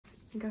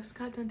I just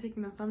got done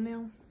taking the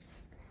thumbnail.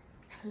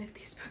 Gotta lift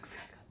these books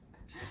back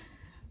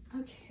up.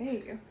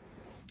 Okay,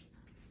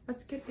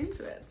 let's get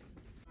into it.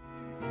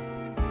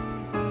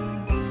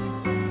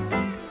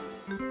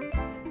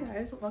 Hey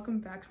guys, welcome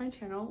back to my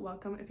channel.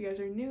 Welcome if you guys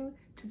are new.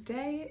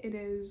 Today it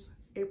is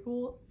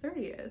April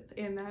 30th,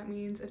 and that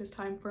means it is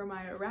time for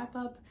my wrap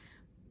up.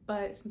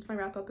 But since my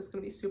wrap up is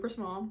going to be super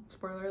small,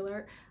 spoiler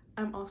alert,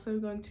 I'm also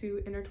going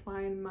to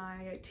intertwine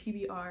my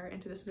TBR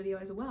into this video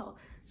as well.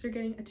 So you're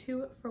getting a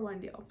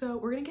 2-for-1 deal. So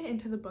we're going to get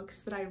into the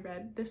books that I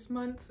read this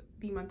month,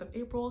 the month of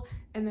April,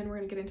 and then we're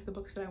going to get into the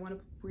books that I want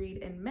to read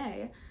in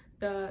May.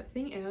 The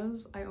thing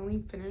is, I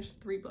only finished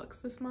 3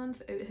 books this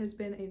month. It has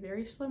been a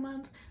very slow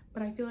month,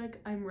 but I feel like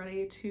I'm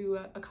ready to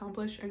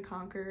accomplish and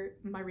conquer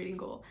my reading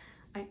goal.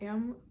 I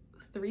am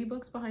 3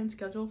 books behind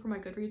schedule for my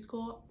Goodreads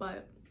goal,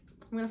 but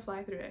I'm gonna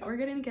fly through it. We're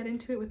gonna get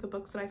into it with the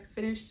books that I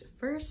finished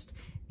first,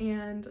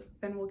 and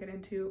then we'll get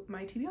into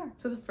my TBR.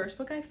 So the first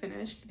book I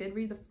finished, I did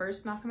read the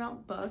first Knock 'Em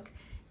Out book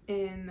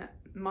in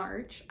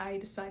March. I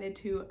decided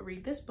to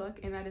read this book,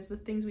 and that is The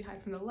Things We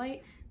Hide from the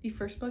Light. The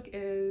first book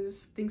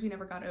is Things We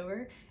Never Got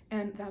Over,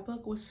 and that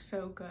book was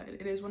so good.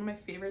 It is one of my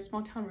favorite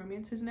small town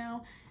romances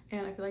now,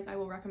 and I feel like I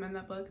will recommend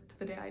that book to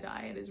the day I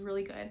die. It is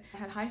really good. I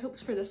had high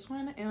hopes for this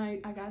one, and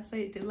I gotta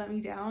say it did let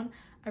me down.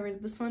 I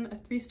rated this one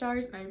 3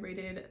 stars, and I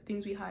rated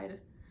Things We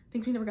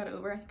Never Got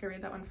Over. I think I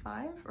rated that one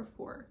 5 or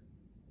 4.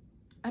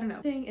 I don't know.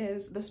 The thing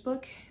is, this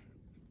book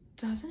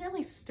doesn't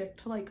really stick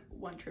to like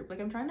one trope.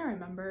 Like, I'm trying to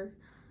remember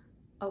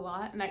a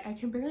lot, and I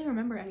can barely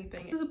remember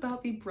anything. This is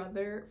about the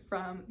brother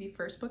from the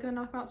first book in the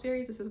Knock 'Em Out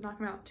series. This is Knock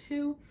 'Em Out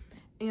 2,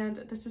 and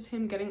this is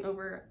him getting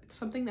over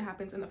something that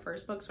happens in the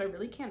first book, so I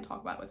really can't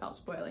talk about it without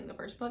spoiling the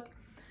first book.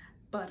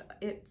 But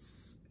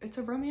it's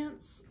a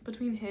romance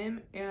between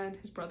him and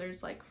his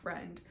brother's like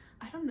friend.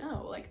 I don't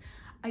know, like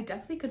I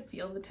definitely could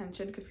feel the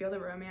tension, could feel the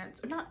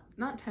romance, or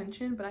not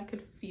tension, but I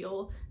could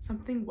feel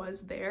something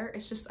was there.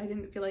 It's just I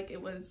didn't feel like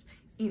it was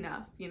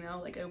enough, you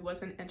know, like I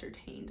wasn't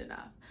entertained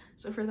enough.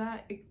 So for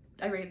that,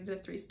 I rated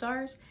it 3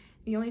 stars.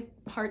 The only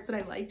parts that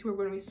I liked were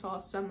when we saw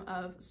some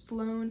of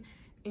Sloane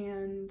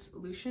and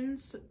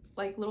Lucian's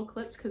like little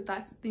clips, because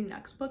that's the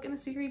next book in the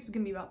series is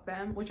gonna be about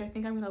them, which I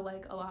think I'm gonna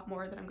like a lot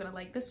more than I'm gonna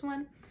like this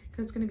one,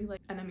 because it's gonna be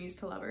like enemies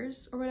to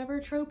lovers or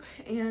whatever trope.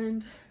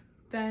 And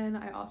then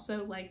I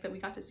also like that we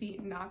got to see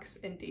Knox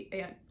and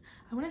I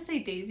want to say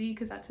Daisy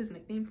because that's his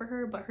nickname for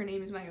her, but her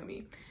name is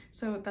Naomi.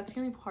 So that's the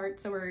only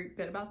parts that were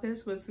good about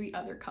this was the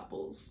other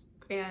couples.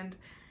 And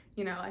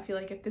you know, I feel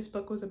like if this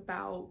book was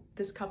about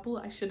this couple,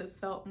 I should have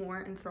felt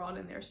more enthralled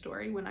in their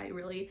story when I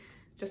really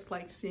just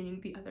like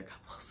seeing the other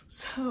couples.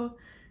 So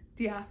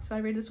yeah, so I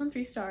rated this one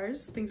 3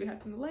 stars, Things We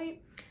Hide from the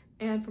Light.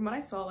 And from what I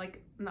saw,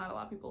 like not a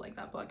lot of people like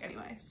that book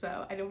anyway,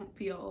 so I don't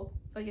feel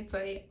like it's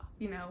a,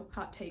 you know,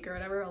 hot take or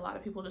whatever. A lot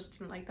of people just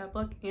didn't like that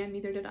book, and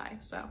neither did I.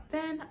 So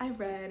then I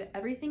read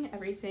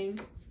Everything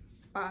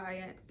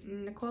by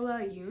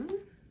Nicola Yoon,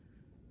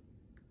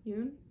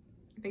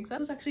 I think so. It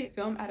was actually a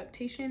film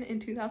adaptation in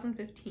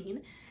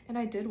 2015, and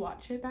I did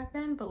watch it back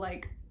then, but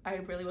like I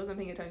really wasn't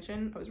paying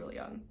attention. I was really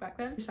young back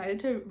then. I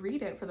decided to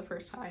read it for the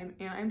first time,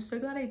 and I'm so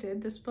glad I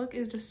did. This book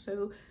is just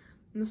so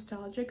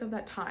nostalgic of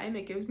that time.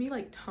 It gives me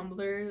like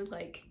Tumblr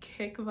like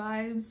Kick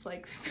vibes,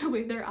 like the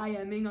way they're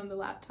IMing on the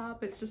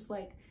laptop. It's just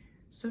like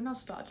so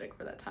nostalgic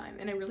for that time,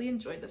 and I really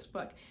enjoyed this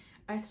book.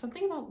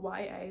 Something about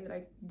YA that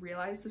I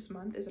realized this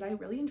month is that I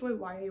really enjoy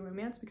YA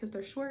romance because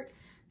they're short,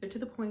 they're to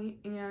the point,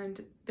 and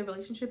the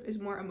relationship is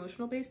more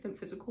emotional based than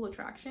physical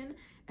attraction,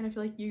 and I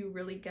feel like you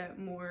really get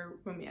more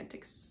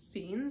romantic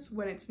scenes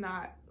when it's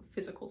not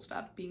physical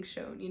stuff being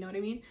shown, you know what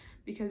I mean?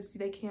 Because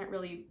they can't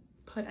really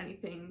put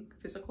anything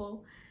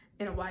physical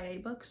in a YA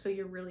book, so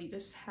you're really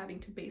just having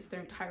to base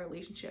their entire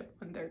relationship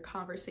on their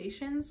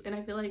conversations, and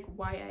I feel like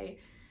YA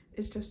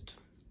is just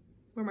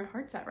where my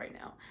heart's at right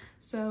now.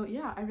 So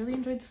yeah, I really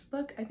enjoyed this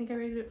book. I think I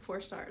rated it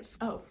 4 stars.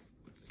 Oh,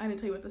 I didn't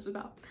tell you what this is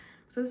about.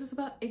 So this is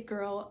about a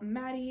girl,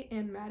 Maddie,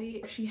 and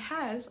Maddie, she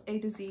has a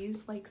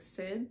disease like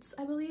SIDS,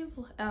 I believe,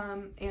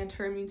 and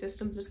her immune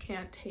system just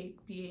can't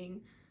take being,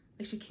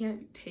 like she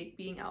can't take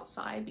being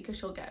outside because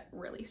she'll get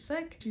really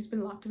sick. She's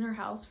been locked in her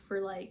house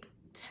for like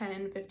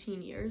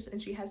 10-15 years,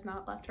 and she has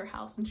not left her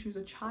house since she was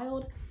a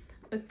child.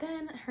 But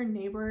then her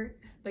neighbor,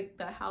 like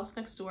the house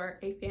next door,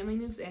 a family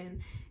moves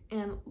in,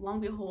 and long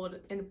behold,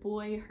 a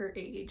boy her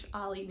age,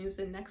 Ollie, moves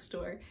in next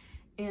door,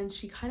 and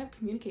she kind of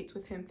communicates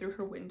with him through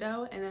her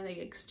window, and then they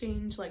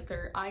exchange like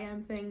their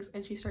IM things,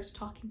 and she starts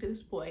talking to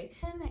this boy,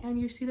 and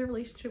you see their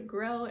relationship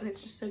grow, and it's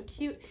just so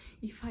cute.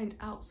 You find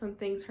out some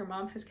things her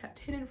mom has kept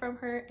hidden from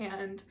her,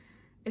 and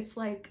it's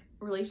like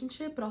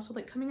relationship but also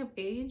like coming of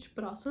age,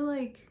 but also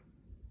like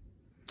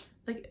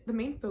the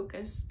main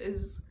focus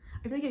is,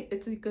 I feel like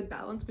it's a good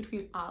balance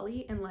between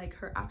Ollie and like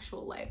her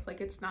actual life.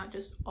 Like it's not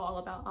just all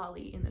about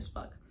Ollie in this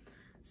book.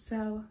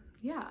 So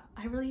yeah,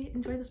 I really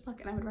enjoyed this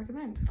book and I would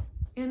recommend.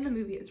 And the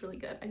movie is really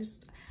good.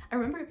 I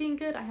remember it being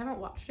good. I haven't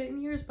watched it in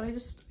years, but I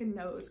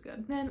know it was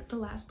good. Then the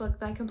last book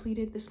that I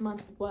completed this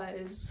month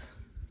was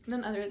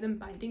none other than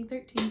Binding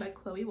 13 by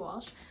Chloe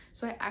Walsh.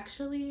 So I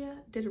actually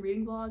did a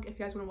reading vlog. If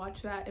you guys want to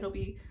watch that, it'll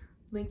be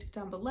linked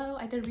down below.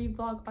 I did a reading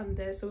vlog on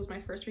this. It was my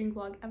first reading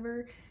vlog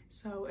ever,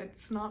 so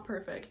it's not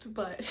perfect,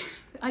 but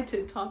I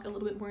did talk a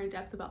little bit more in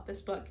depth about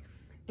this book,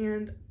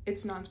 and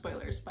it's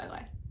non-spoilers, by the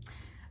way.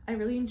 I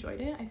really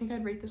enjoyed it. I think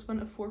I'd rate this one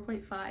a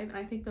 4.5, and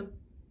I think the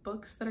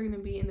books that are going to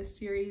be in the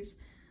series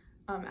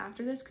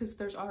after this, because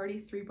there's already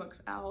 3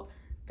 books out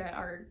that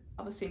are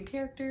all the same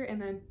character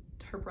and then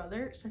her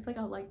brother, so I feel like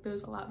I'll like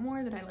those a lot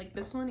more than I like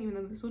this one, even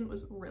though this one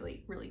was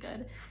really, really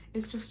good.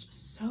 It's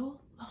just so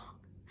long.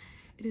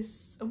 It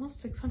is almost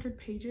 600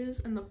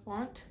 pages and the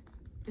font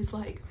is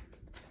like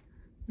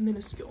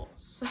minuscule,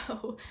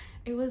 so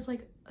it was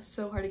like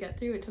so hard to get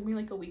through. It took me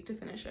like a week to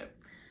finish it.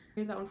 I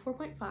gave that one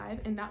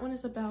 4.5, and that one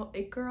is about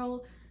a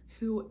girl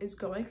who is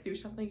going through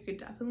something. You could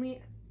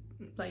definitely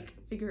like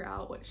figure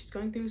out what she's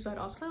going through, so I'd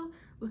also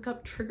look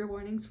up trigger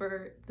warnings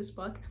for this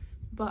book.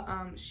 But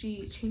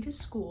she changes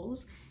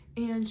schools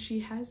and she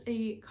has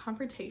a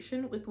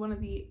confrontation with one of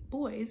the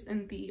boys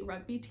in the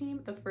rugby team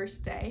the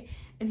first day,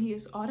 and he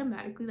is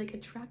automatically like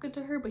attracted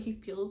to her, but he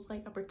feels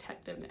like a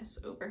protectiveness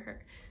over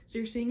her. So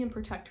you're seeing him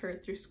protect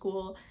her through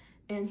school,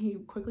 and he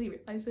quickly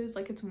realizes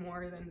like it's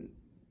more than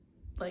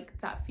like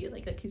that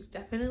feeling. Like he's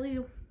definitely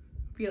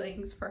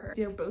feelings for her.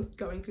 They're both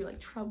going through like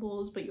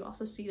troubles, but you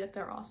also see that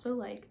they're also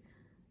like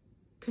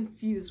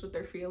confused with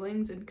their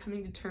feelings and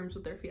coming to terms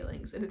with their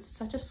feelings, and it's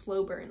such a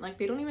slow burn. Like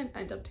they don't even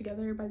end up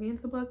together by the end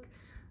of the book,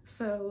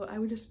 so I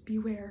would just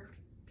beware.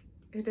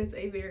 It is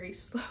a very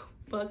slow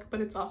book,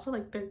 but it's also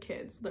like they're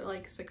kids. They're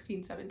like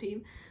 16,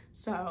 17,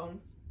 so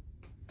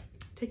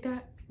take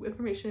that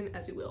information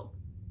as you will.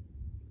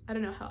 I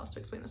don't know how else to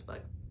explain this book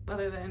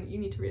other than you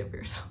need to read it for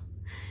yourself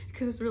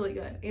because it's really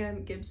good.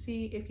 And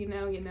Gibbsy, if you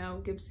know, you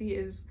know. Gibbsy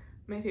is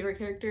my favorite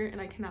character,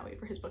 and I cannot wait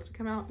for his book to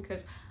come out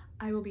because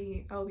I will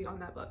be on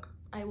that book.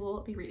 I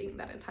will be reading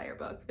that entire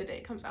book the day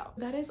it comes out.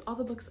 That is all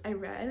the books I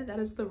read. That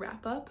is the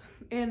wrap up.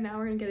 And now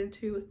we're gonna get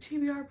into the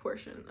TBR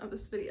portion of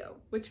this video,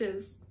 which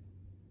is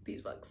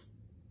these books.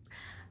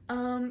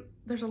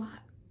 There's a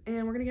lot,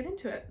 and we're gonna get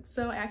into it.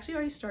 So I actually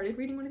already started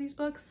reading one of these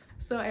books.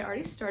 So I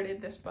already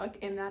started this book,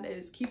 and that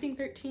is Keeping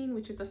 13,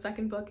 which is the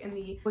second book in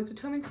the Woods of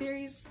Atonement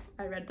series.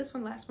 I read this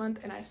one last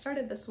month, and I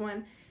started this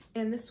one,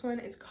 and this one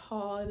is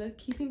called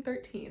Keeping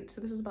 13.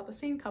 So this is about the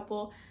same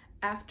couple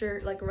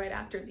after, like right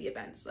after the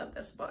events of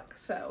this book.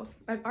 So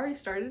I've already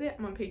started it.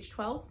 I'm on page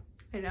 12.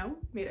 I know,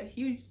 made a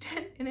huge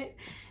dent in it.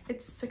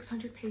 It's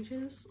 600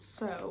 pages,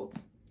 so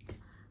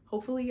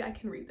hopefully I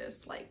can read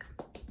this like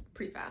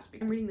pretty fast.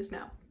 I'm reading this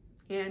now,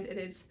 and it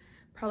is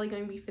probably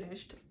going to be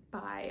finished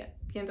by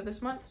the end of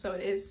this month, so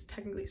it is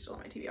technically still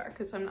on my TBR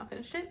because I'm not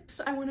finished it.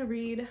 So I want to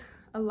read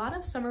a lot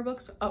of summer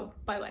books. Oh,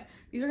 by the way,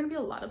 these are going to be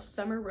a lot of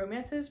summer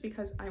romances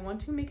because I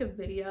want to make a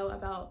video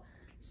about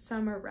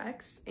summer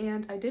recs,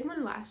 and I did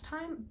one last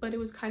time, but it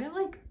was kind of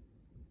like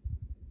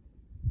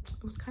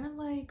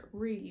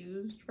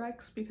reused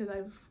recs because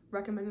I've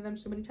recommended them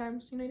so many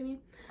times, you know what I mean?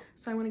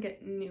 So I want to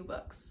get new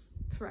books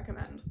to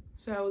recommend.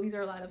 So these are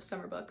a lot of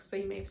summer books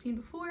that you may have seen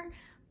before,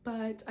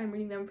 but I'm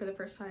reading them for the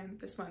first time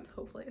this month,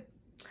 hopefully.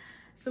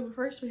 So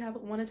first we have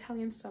One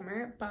Italian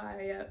Summer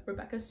by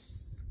Rebecca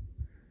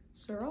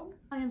Searle.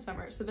 Italian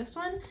Summer. So this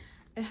one,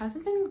 it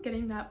hasn't been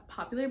getting that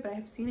popular, but I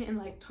have seen it in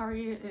like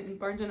Target and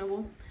Barnes &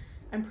 Noble.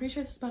 I'm pretty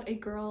sure it's about a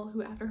girl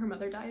who, after her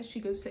mother dies, she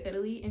goes to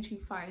Italy and she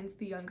finds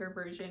the younger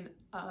version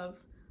of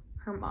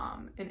her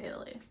mom in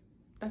Italy.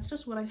 That's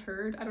just what I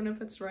heard. I don't know if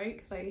that's right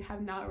because I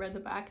have not read the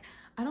back.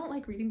 I don't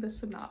like reading the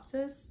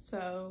synopsis,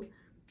 so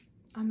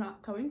I'm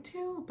not going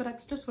to, but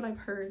that's just what I've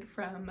heard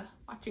from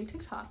watching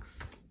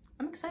TikToks.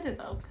 I'm excited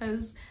though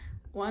because,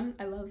 one,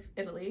 I love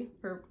Italy,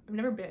 or I've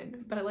never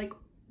been, but I like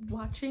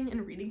watching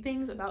and reading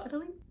things about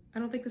Italy. I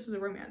don't think this is a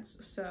romance,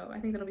 so I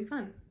think that'll be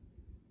fun.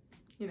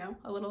 You know,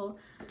 a little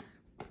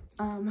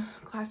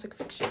classic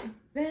fiction.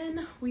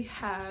 Then we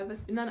have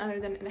none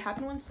other than It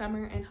Happened One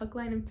Summer and Hook,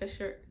 Line, and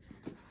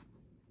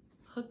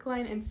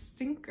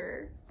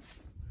Sinker,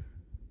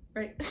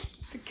 right?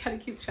 I gotta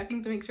keep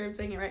checking to make sure I'm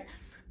saying it right,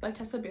 by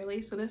Tessa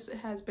Bailey. So this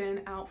has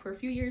been out for a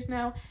few years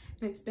now,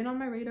 and it's been on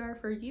my radar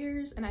for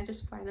years, and I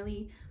just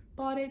finally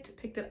bought it,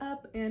 picked it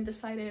up, and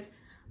decided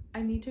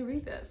I need to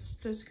read this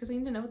just because I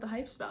need to know what the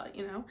hype's about,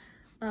 you know?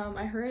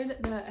 I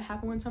heard that It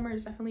Happened One Summer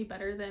is definitely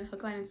better than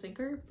Hook, Line, and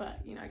Sinker, but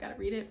you know, I gotta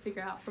read it,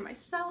 figure it out for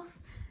myself,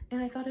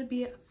 and I thought it'd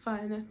be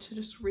fun to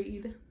just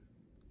read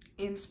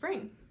in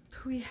spring.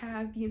 We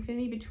have The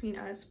Infinity Between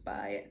Us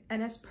by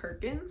N.S.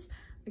 Perkins.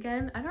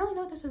 Again, I don't really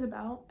know what this is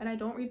about, and I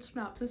don't read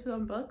synopses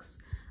on books,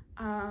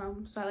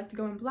 so I like to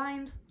go in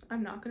blind.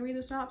 I'm not gonna read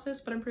the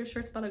synopsis, but I'm pretty sure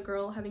it's about a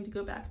girl having to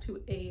go back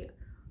to a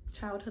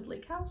childhood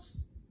lake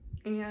house,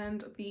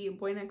 and the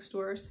boy next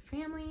door's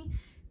family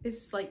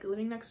is like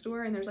living next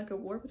door, and there's like a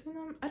war between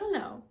them. I don't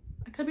know,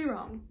 I could be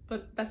wrong,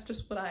 but that's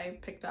just what I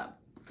picked up.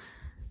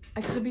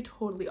 I could be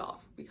totally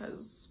off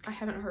because I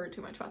haven't heard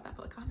too much about that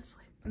book,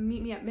 honestly.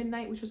 Meet Me at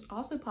Midnight, which was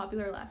also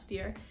popular last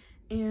year,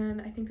 and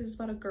I think this is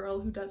about a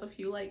girl who does a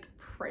few like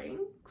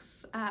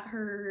pranks at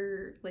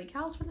her lake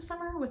house for the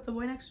summer with the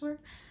boy next door.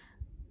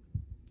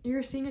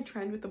 you're seeing a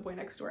trend with the boy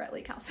next door at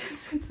lake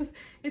houses.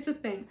 It's a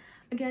thing.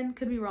 Again,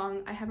 could be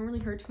wrong. I haven't really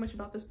heard too much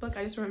about this book.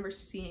 I just remember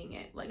seeing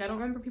it. Like, I don't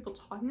remember people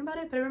talking about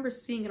it, but I remember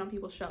seeing it on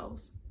people's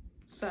shelves.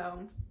 So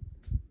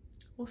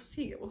we'll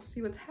see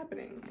what's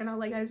happening, and I'll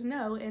let you guys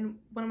know in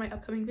one of my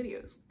upcoming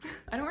videos.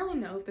 I don't really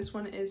know if this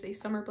one is a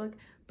summer book,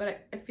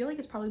 but I feel like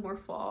it's probably more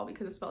fall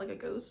because it's about like a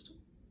ghost.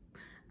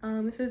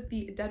 This is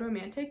The Dead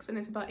Romantics, and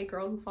it's about a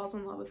girl who falls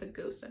in love with a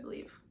ghost, I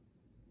believe.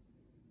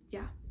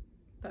 Yeah,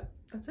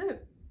 that's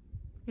it.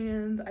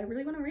 And I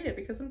really want to read it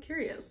because I'm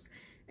curious.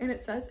 And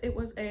it says it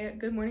was a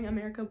Good Morning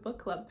America book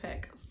club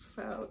pick,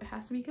 so it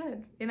has to be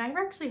good. And I've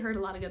actually heard a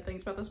lot of good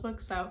things about this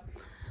book, so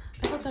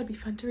I thought that'd be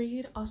fun to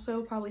read.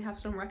 Also, probably have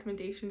some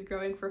recommendations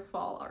growing for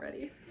fall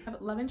already. I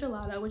have Love and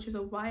Gelato, which is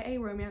a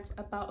YA romance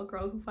about a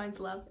girl who finds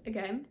love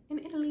again in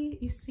Italy.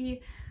 You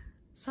see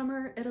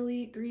summer,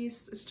 Italy,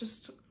 Greece.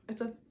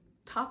 It's a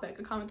topic,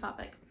 a common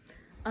topic.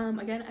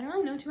 Again, I don't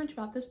really know too much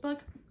about this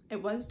book.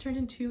 It was turned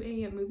into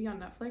a movie on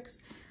Netflix.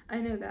 I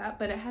know that,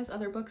 but it has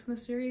other books in the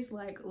series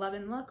like Love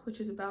and Luck, which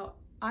is about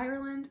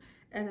Ireland,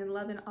 and then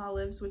Love and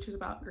Olives, which is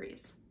about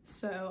Greece.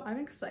 So I'm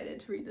excited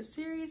to read this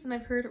series, and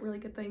I've heard really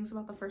good things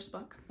about the first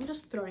book. I'm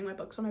just throwing my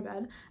books on my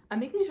bed. I'm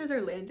making sure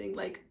they're landing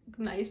like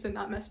nice and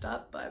not messed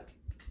up, but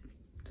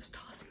just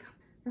tossing them.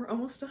 We're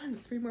almost done.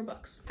 3 more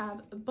books. I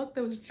have a book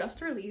that was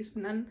just released,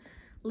 and then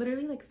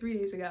literally like 3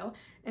 days ago,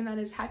 and that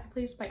is Happy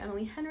Place by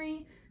Emily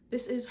Henry.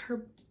 This is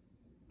her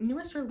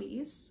newest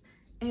release,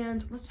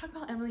 and let's talk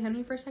about Emily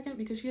Henry for a second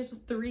because she has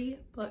 3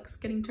 books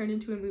getting turned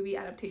into a movie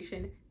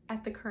adaptation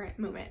at the current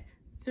moment.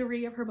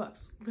 3 of her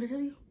books.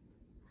 Literally,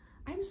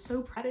 I'm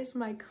so proud. That is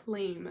my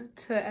claim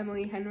to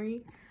Emily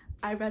Henry.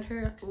 I read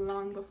her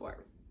long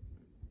before.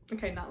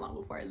 Okay, not long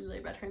before. I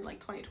literally read her in like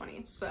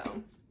 2020,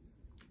 so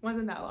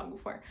wasn't that long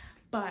before.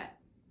 But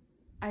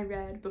I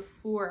read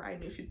before I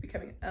knew she'd be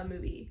becoming a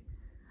movie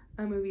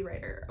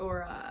writer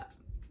or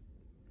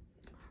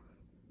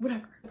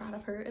whatever. Proud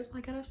of her is what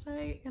I gotta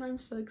say, and I'm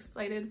so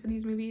excited for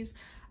these movies.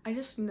 I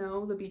just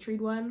know the Beach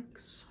Read one.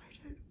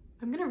 Excited.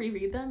 I'm gonna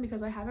reread them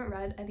because I haven't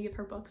read any of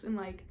her books in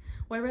like,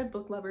 well, I read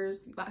Book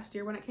Lovers last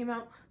year when it came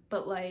out,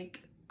 but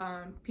like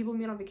People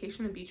Meet on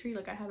Vacation and Beach Read,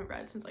 like I haven't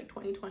read since like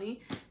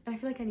 2020, and I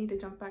feel like I need to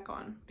jump back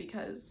on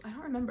because I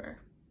don't remember.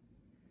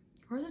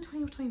 Or was it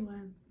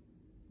 2021?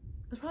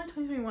 It was probably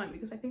 2021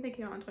 because I think they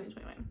came out in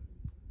 2021. I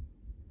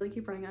really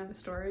keep running out of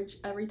storage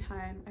every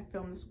time I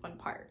film this one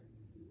part.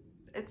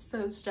 It's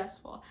so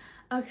stressful.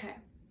 Okay,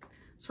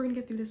 so we're gonna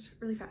get through this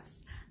really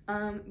fast.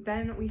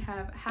 Then we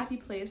have Happy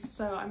Place.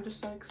 So I'm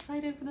just so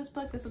excited for this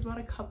book. This is about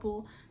a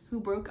couple who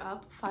broke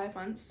up 5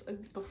 months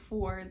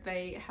before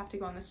they have to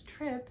go on this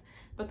trip,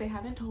 but they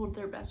haven't told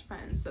their best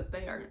friends that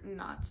they are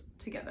not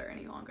together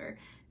any longer.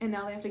 And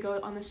now they have to go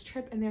on this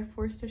trip and they're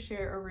forced to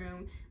share a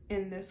room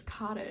in this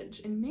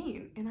cottage in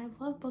Maine. And I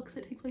love books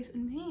that take place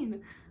in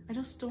Maine. I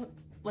just don't,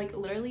 like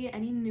literally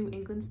any New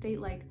England state,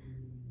 like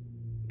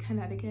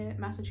Connecticut,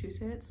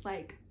 Massachusetts,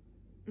 like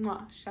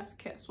mwah, chef's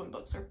kiss when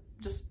books are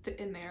just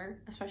in there,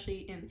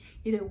 especially in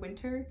either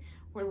winter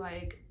or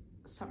like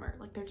summer.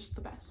 Like they're just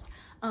the best.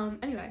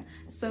 Anyway,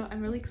 so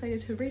I'm really excited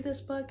to read this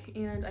book,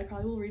 and I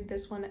probably will read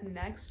this one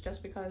next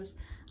just because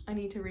I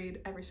need to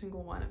read every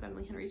single one of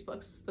Emily Henry's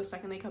books the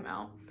second they come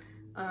out.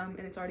 And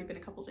it's already been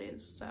a couple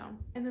days, so.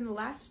 And then the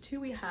last 2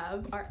 we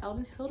have are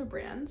Elden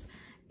Hilderbrand,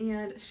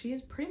 and she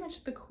is pretty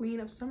much the queen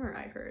of summer,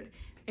 I heard.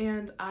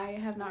 And I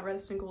have not read a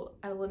single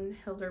Elden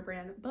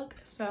Hilderbrand book,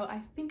 so I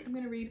think I'm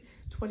gonna read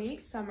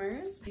 28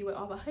 Summers, see what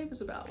all the hype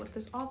is about with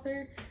this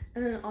author.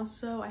 And then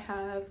also I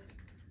have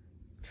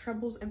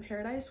Troubles in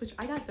Paradise, which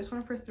I got this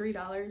one for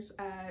 $3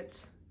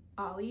 at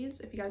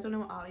Ollie's. If you guys don't know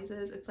what Ollie's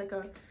is, it's like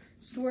a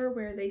store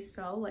where they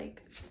sell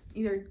like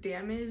either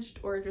damaged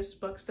or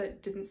just books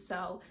that didn't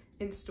sell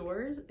in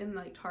stores in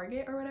like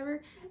Target or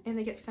whatever, and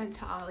they get sent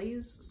to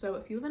Ollie's. So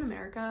if you live in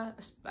America,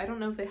 I don't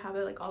know if they have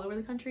it like all over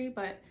the country,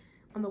 but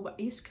on the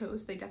East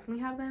Coast they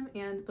definitely have them,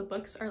 and the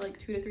books are like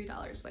 $2 to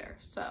 $3 there,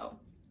 so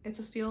it's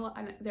a steal,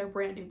 and they're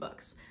brand new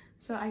books.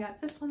 So I got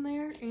this one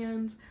there,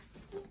 and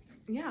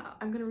yeah,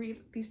 I'm gonna read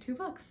these 2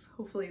 books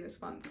hopefully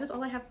this month. That's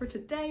all I have for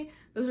today.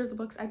 Those are the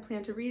books I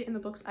plan to read and the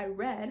books I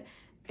read,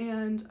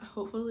 and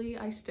hopefully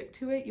I stick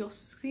to it. You'll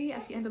see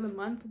at the end of the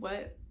month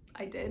what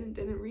I did and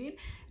didn't read,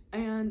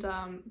 and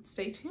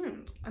stay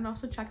tuned. And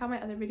also check out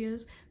my other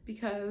videos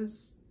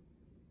because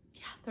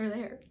yeah, they're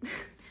there.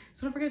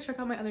 So don't forget to check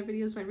out my other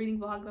videos, my reading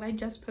vlog that I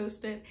just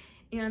posted,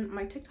 and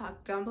my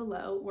TikTok down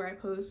below where I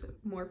post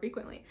more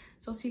frequently.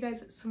 So I'll see you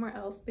guys somewhere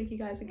else. Thank you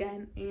guys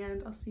again,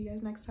 and I'll see you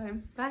guys next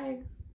time. Bye!